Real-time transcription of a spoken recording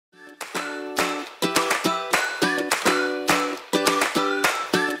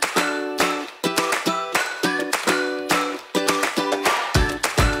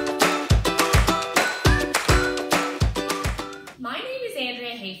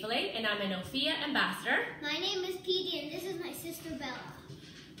Haefele, and I'm an Ophea ambassador. My name is Petey, and this is my sister Bella.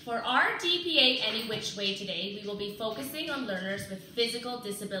 For our DPA Any Which Way today, we will be focusing on learners with physical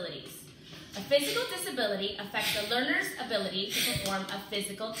disabilities. A physical disability affects a learner's ability to perform a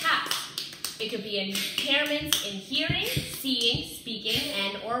physical task. It could be impairments in hearing, seeing, speaking,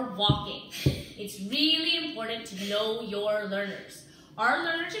 and/or walking. It's really important to know your learners. Our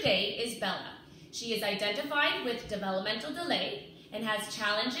learner today is Bella. She is identified with developmental delay and has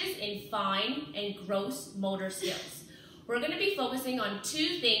challenges in fine and gross motor skills. We're going to be focusing on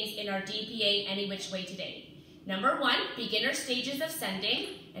two things in our DPA Any Which Way today. Number one, beginner stages of sending,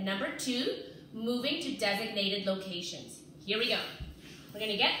 and number two, moving to designated locations. Here we go. We're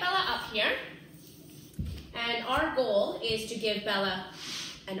going to get Bella up here, and our goal is to give Bella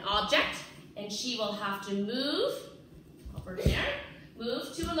an object, and she will have to move over here,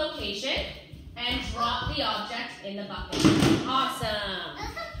 move to a location, and drop the object in the bucket. Awesome.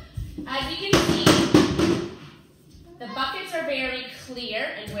 As you can see, the buckets are very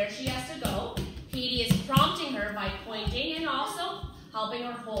clear and where she has to go. Petey is prompting her by pointing and also helping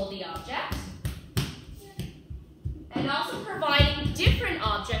her hold the object. And also providing different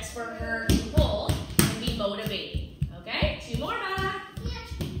objects for her to hold and be motivating. Okay, two more, Bella.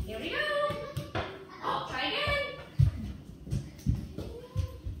 Here we go. Oh, try again.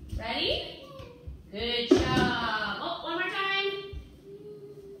 Ready? Good job. Oh, one more time.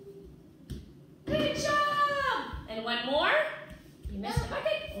 Good job. And one more. You missed the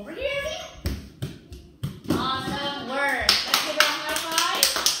bucket. Over here. Awesome work. Let's give her a high five.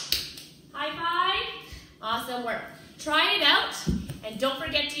 High five. Awesome work. Try it out. And don't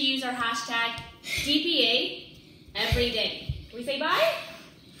forget to use our hashtag DPA every day. Can we say bye?